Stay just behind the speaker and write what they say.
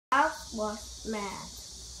was mad.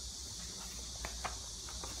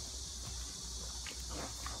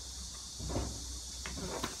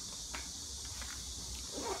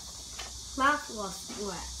 Mouse was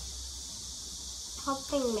wet,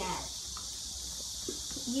 hopping mad.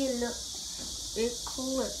 You look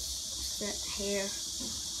ridiculous, said Hare.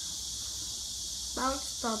 Mouse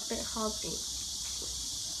stopped hopping.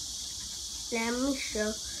 Let me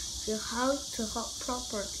show you how to hop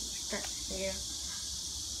properly, said Hare.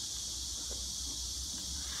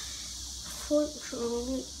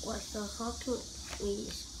 Fortunately, was a hopping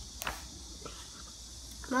ease.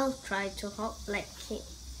 Mouse tried to hop like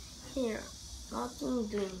Hare, nothing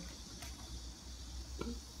doing.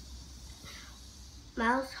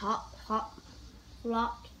 Mouse hop, hop,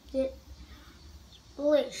 flopped it,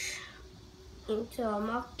 splish into a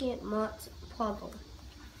murky mud puddle.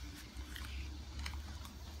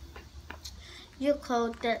 You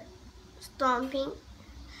called it stomping.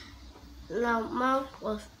 Now Mouse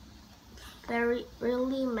was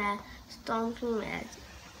really mad, stomping mad.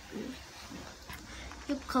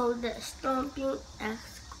 You called it stomping,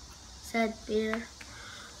 said Bear.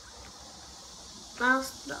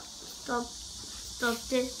 Mouse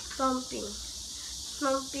stopped it stomping.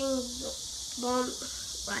 Stomping bone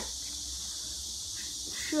right.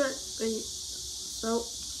 Should result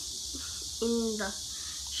in the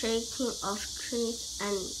shaking of trees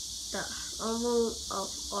and the rumbling of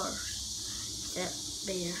earth, said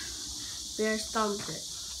Bear. Bear stomped it.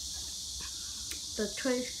 The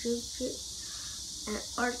trees shook and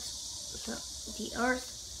the earth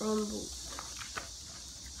rumbled.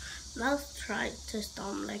 Mouse tried to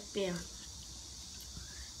stomp like Bear.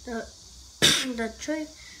 The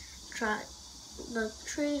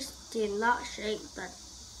trees did not shake, the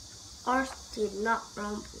earth did not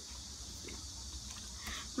rumble.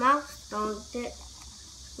 Mouse stomped it,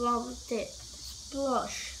 flopped it,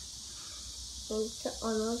 splosh into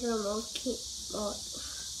another murky mud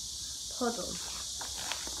puddle.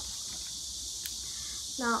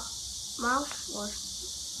 Now Mouse was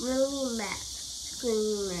really mad,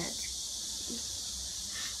 screaming mad.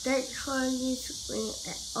 Don't hardly scream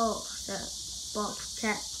at all, said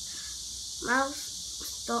Bobcat. Mouse,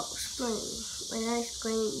 stop screaming. When I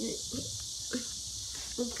scream,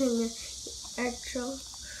 you can echo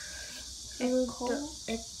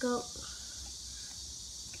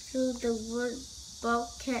through the wood.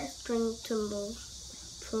 Bobcat screamed to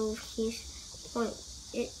prove his point.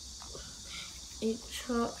 It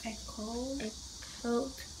echoed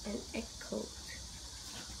and echoed.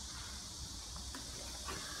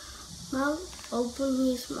 Mouse opened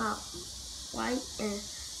his mouth wide and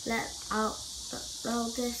let out the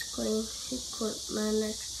loudest scream he could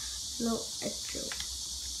manage. No echo.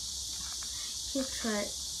 He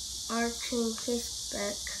tried arching his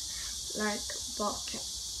back like a bobcat,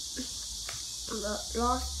 but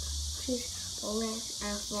lost his balance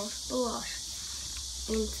and was splashed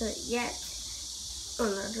into yet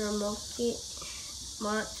another murky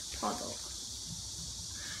mud puddle.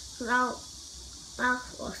 Now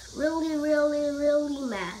Mouse was really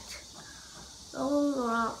mad, rolling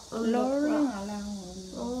around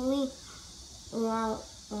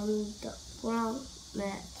on the ground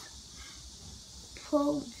mad.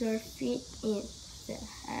 Pull your feet in, said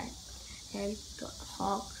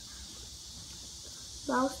Hedgehog.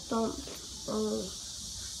 Mouse stomped rolling,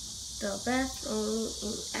 the best rolling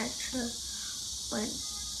in action when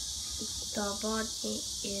the body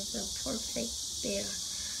is a perfect bear.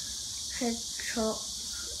 Hedgehog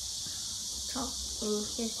tucked in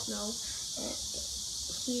his nose and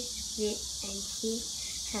his feet and his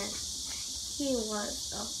hands. He was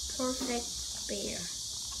a perfect bear.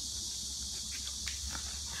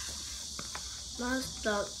 Mouse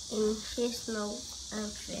stuck in his nose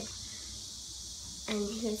and feet and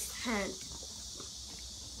his hand.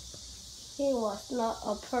 He was not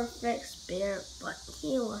a perfect bear, but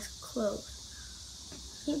he was close.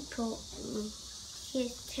 He pulled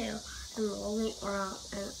his tail and rolling around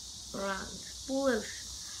and around, sploosh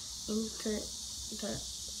into the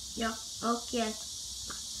yuckiest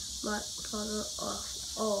mud puddle of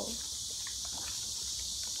all.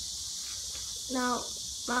 Now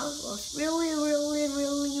Mouse was really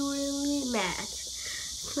mad,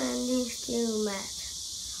 standing still mad.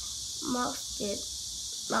 Mouse did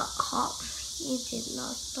not hop, he did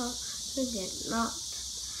not stop, he did not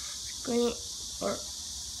scream or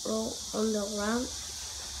roll on the ground.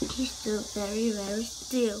 He stood very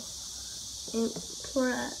still.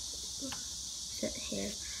 Impressed, said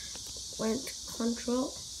Hare. Went control,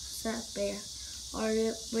 said Bear. Are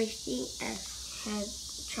you breathing as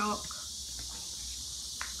Hedgehog?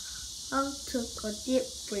 Mouse took a deep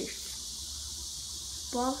breath.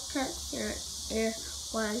 Bobcat air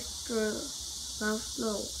was through Mouth's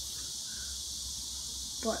nose,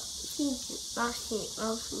 but he did not see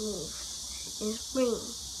Mouth's move. In spring,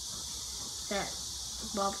 said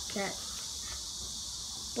Bobcat.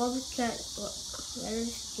 Bobcat was very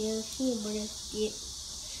still. He breathed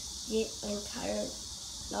deep and tired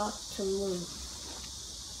not to move.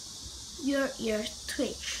 Your ears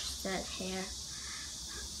twitch, said Hare.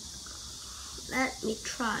 Let me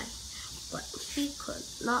try. But he could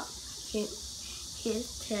not keep his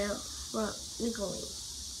tail from wiggling.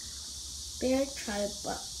 Bear tried,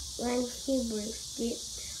 but when he breathed deep,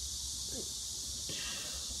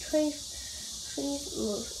 trees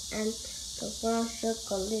moved and the ground shook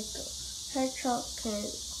a little. Hedgehog came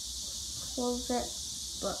closer,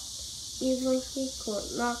 but even he could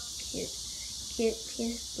not keep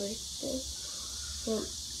his breathing from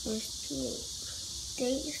restraining.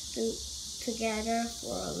 They stood together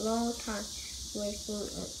for a long time, waiting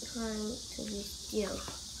and trying to be still.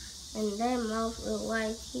 And then Mouse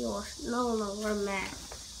realized he was no longer mad.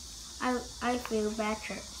 I feel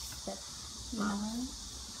better, said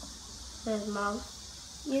Mouse.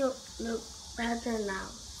 You look better now,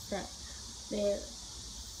 said Bear.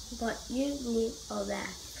 But you need a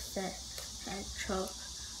bath, said Hedgehog.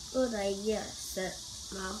 Good idea, said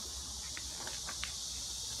Mouse.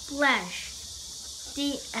 Splash!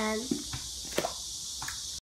 The end.